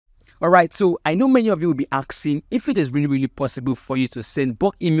All right, so I know many of you will be asking if it is really possible for you to send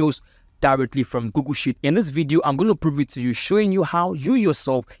bulk emails directly from Google Sheet. In this video, I'm going to prove it to you, showing you how you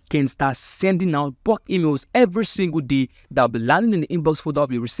yourself can start sending out bulk emails every single day that will be landing in the inbox folder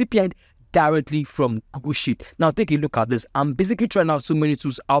of your recipient directly from Google Sheet. Now take a look at this. I'm basically trying out so many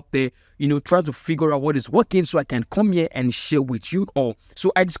tools out there, trying to figure out what is working so I can come here and share with you all.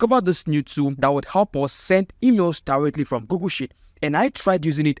 So I discovered this new tool that would help us send emails directly from Google Sheet. And I tried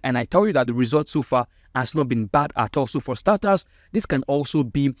using it, and I tell you that the results so far has not been bad at all. So for starters, this can also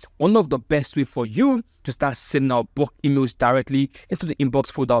be one of the best way for you to start sending out bulk emails directly into the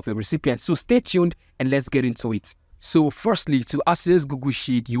inbox folder of your recipient. So stay tuned and let's get into it. So firstly, to access Google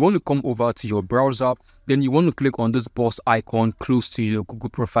Sheet, you want to come over to your browser. Then you want to click on this box icon close to your Google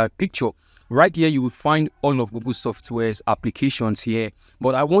profile picture. Right here, you will find all of Google Software's applications here.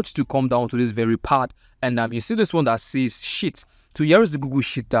 But I want you to come down to this very part, and you see this one that says Sheet. So here is the Google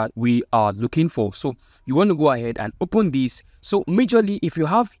Sheet that we are looking for. So you want to go ahead and open this. So majorly, if you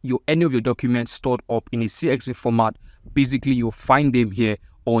have any of your documents stored up in a CSV format, basically you'll find them here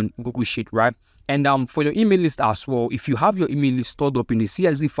on Google Sheet, right? And for your email list as well, if you have your email list stored up in a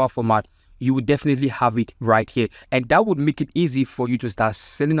CSV file format, you would definitely have it right here, and that would make it easy for you to start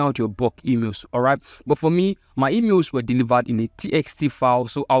sending out your bulk emails. All right, but for me, my emails were delivered in a TXT file,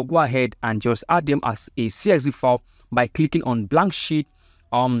 so I'll go ahead and just add them as a CSV file by clicking on blank sheet.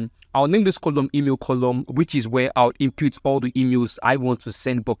 I'll name this column email column, which is where I'll input all the emails I want to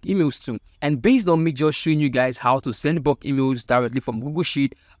send bulk emails to. And based on me just showing you guys how to send bulk emails directly from Google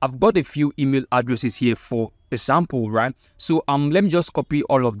Sheet, I've got a few email addresses here for example, right? So let me just copy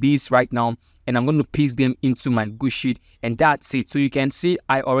all of these right now, and I'm going to paste them into my Google Sheet, and that's it. So you can see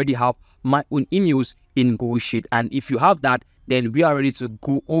I already have my own emails in Google Sheet, and if you have that, then we are ready to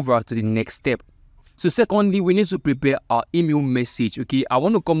go over to the next step. So secondly, we need to prepare our email message. Okay, I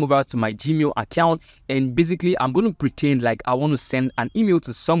want to come over to my Gmail account, and basically I'm going to pretend like I want to send an email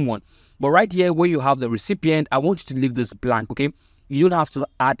to someone. But right here where you have the recipient, I want you to leave this blank. Okay, you don't have to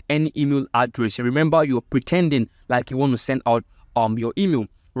add any email address. Remember, you're pretending like you want to send out your email,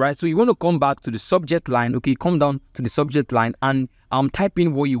 right? So you want to come back to the subject line. Okay, come down to the subject line and type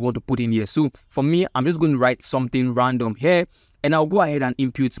in what you want to put in here. So for me, I'm just going to write something random here, and I'll go ahead and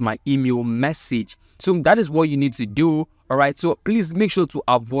input my email message. So that is what you need to do. All right, so please make sure to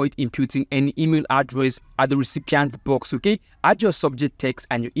avoid inputting any email address at the recipient box. Okay, add your subject text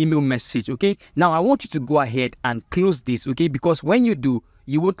and your email message. Okay, now I want you to go ahead and close this. Okay, because when you do,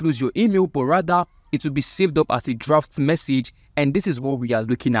 you won't lose your email, but rather it will be saved up as a draft message. And this is what we are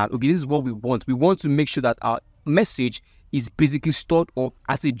looking at. Okay, this is what we want. We want to make sure that our message is basically stored up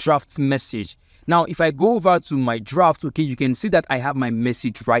as a draft message. Now, if I go over to my draft, okay, you can see that I have my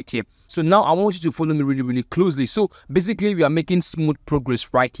message right here. So now I want you to follow me really closely. So basically, we are making smooth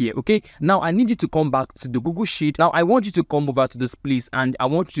progress right here, okay? Now, I need you to come back to the Google Sheet. Now, I want you to come over to this place, and I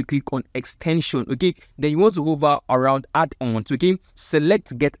want you to click on extension, okay? Then you want to hover around add-ons, okay?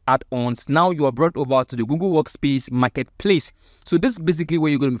 Select get add-ons. Now, you are brought over to the Google Workspace Marketplace. So this is basically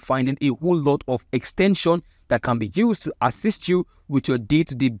where you're going to be finding a whole lot of extension that can be used to assist you with your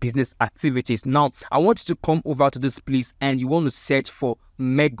day-to-day business activities. Now, I want you to come over to this place, and you want to search for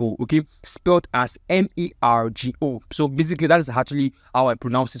Mergo, okay, spelled as M-E-R-G-O. So basically, that is actually how I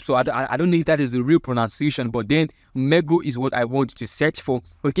pronounce it. So I don't know if that is the real pronunciation, but then Mergo is what I want you to search for,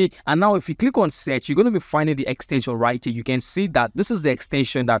 okay? And now if you click on search, you're going to be finding the extension right here. You can see that this is the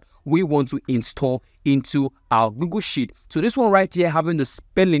extension that we want to install into our Google Sheet. So this one right here, having the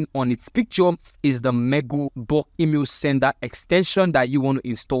spelling on its picture, is the Mergo bulk email sender extension that you want to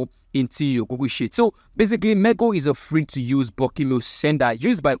install into your Google Sheet. So basically, Mergo is a free-to-use bulk email sender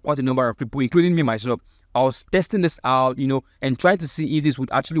used by quite a number of people, including me myself. I was testing this out, and trying to see if this would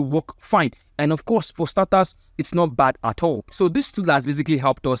actually work fine. And of course, for starters, it's not bad at all. So this tool has basically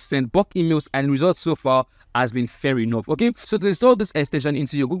helped us send bulk emails, and the results so far has been fair enough. Okay, so to install this extension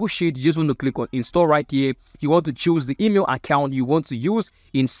into your Google Sheet, you just want to click on install right here. You want to choose the email account you want to use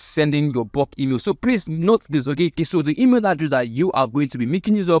in sending your bulk email. So please note this, okay? So the email address that you are going to be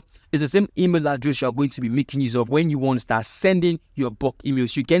making use of is the same email address you are going to be making use of when you want to start sending your bulk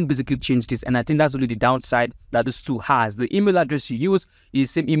emails. You can basically change this, and I think that's only the downside that this tool has. The email address you use is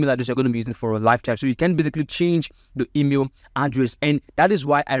the same email address you're going to be using for a lifetime. So you can basically change the email address, and that is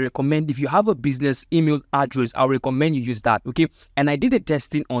why I recommend, if you have a business email address, I recommend you use that, okay? And I did a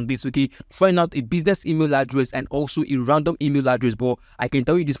testing on this, okay, trying out a business email address and also a random email address, but I can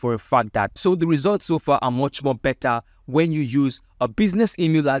tell you this for a fact that the results so far are much more better when you use a business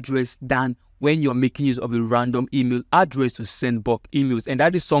email address than when you're making use of a random email address to send bulk emails. And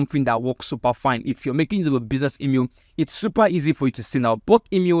that is something that works super fine. If you're making use of a business email, it's super easy for you to send out bulk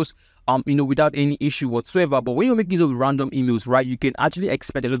emails without any issue whatsoever. But when you're making use of random emails, right, you can actually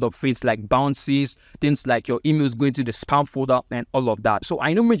expect a lot of things like bounces, things like your emails going to the spam folder and all of that. So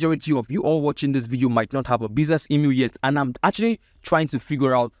I know majority of you all watching this video might not have a business email yet, and I'm actually trying to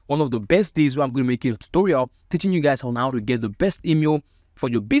figure out one of the best days where I'm going to make a tutorial teaching you guys on how to get the best email for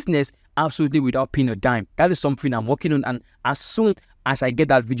your business absolutely without paying a dime. That is something I'm working on, and as soon as I get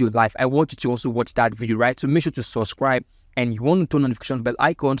that video live, I want you to also watch that video, right? So make sure to subscribe, and you want to turn on the notification bell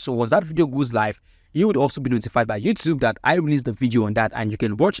icon, so once that video goes live, you would also be notified by YouTube that I released the video on that, and you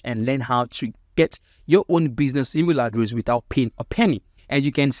can watch and learn how to get your own business email address without paying a penny. And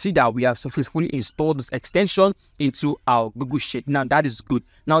you can see that we have successfully installed this extension into our Google Sheet. Now that is good.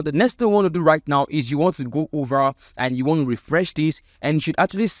 Now the next thing you want to do right now is you want to go over and you want to refresh this, and you should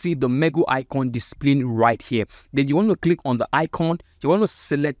actually see the Mego icon displaying right here. Then you want to click on the icon, you want to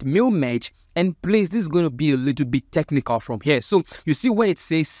select mail merge, and place. This is going to be a little bit technical from here. So you see where it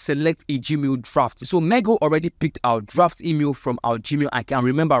says select a Gmail draft. So Mego already picked our draft email from our Gmail account,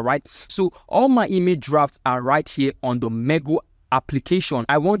 remember, right? So all my email drafts are right here on the Mego application.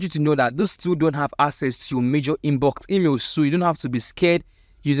 I want you to know that those two don't have access to your major inbox emails, so you don't have to be scared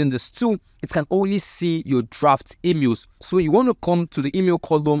using this tool. It can only see your draft emails. So you want to come to the email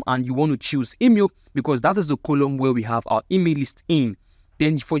column and you want to choose email, because that is the column where we have our email list in.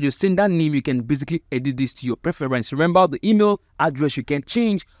 Then for your sender name, you can basically edit this to your preference. Remember, the email address you can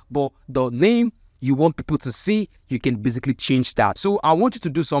change, but the name you want people to see, you can basically change that. So I want you to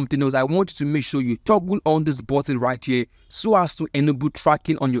do something else. I want you to make sure you toggle on this button right here so as to enable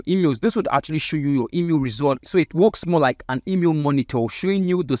tracking on your emails. This would actually show you your email result. So it works more like an email monitor, showing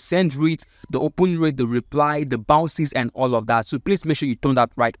you the send rate, the open rate, the reply, the bounces, and all of that. So please make sure you turn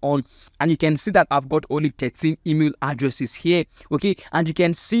that right on. And you can see that I've got only 13 email addresses here. Okay, and you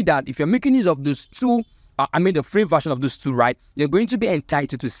can see that if you're making use of those two, the free version of those two, right, you're going to be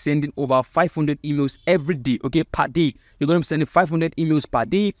entitled to sending over 500 emails every day, okay, per day. You're going to be sending 500 emails per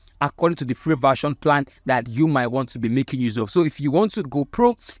day according to the free version plan that you might want to be making use of. So if you want to go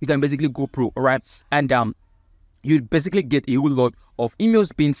pro, you can basically go pro, all right? And you basically get a whole lot of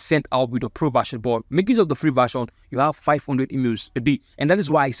emails being sent out with the pro version. But making use of the free version, you have 500 emails a day. And that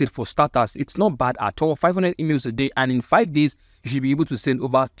is why I said for starters, it's not bad at all. 500 emails a day, and in 5 days, you should be able to send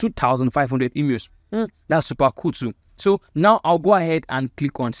over 2,500 emails. That's super cool too. So now I'll go ahead and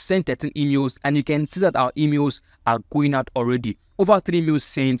click on send 13 emails, and you can see that our emails are going out already. Over 3 emails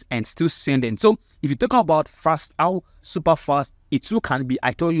sent and still sending. So if you talk about fast, how super fast it too can be,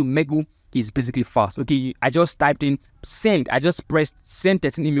 I told you Mego is basically fast. Okay, I just typed in send, I just pressed send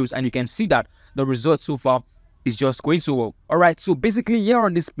 13 emails, and you can see that the result so far is just going so well. All right, so basically here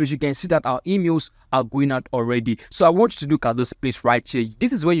on this page, you can see that our emails are going out already. So I want you to look at this place right here.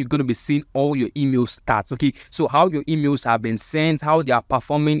 This is where you're going to be seeing all your email stats. Okay, so how your emails have been sent, how they are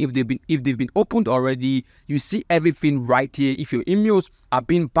performing, if they've been opened already. You see everything right here. If your emails are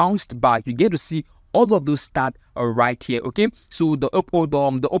being bounced back, you get to see all of those stats are right here. Okay, so the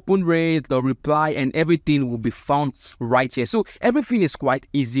open rate, the reply, and everything will be found right here. So everything is quite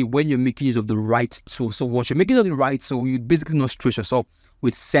easy when you're making use of the right tool. So once you're making use of the right tool, you basically not stress yourself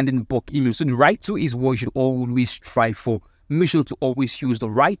with sending bulk emails. So the right tool is what you should always strive for. Make sure to always use the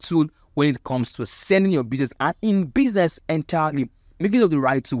right tool when it comes to sending your business, and in business entirely. Making use of the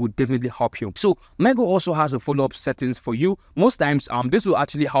right tool would definitely help you. So Mego also has a follow-up settings for you. Most times, this will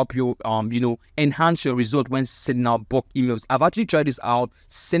actually help you, enhance your result when sending out bulk emails. I've actually tried this out,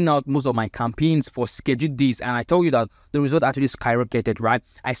 sending out most of my campaigns for scheduled days, and I tell you that the result actually skyrocketed, right?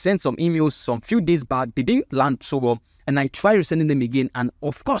 I sent some emails some few days back, they didn't land so well, and I tried sending them again, and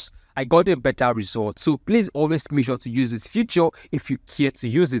of course, I got a better result. So please always make sure to use this feature if you care to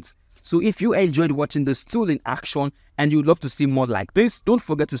use it. So if you enjoyed watching this tool in action and you'd love to see more like this, don't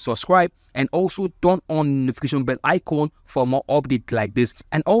forget to subscribe and also turn on the notification bell icon for more updates like this.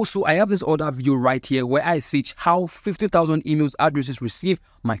 And also, I have this other video right here where I teach how 50,000 emails addresses receive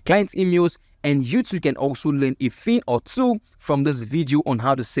my clients' emails, and you too can also learn a thing or two from this video on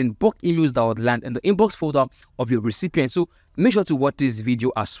how to send bulk emails that would land in the inbox folder of your recipient. So make sure to watch this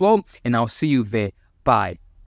video as well, and I'll see you there. Bye.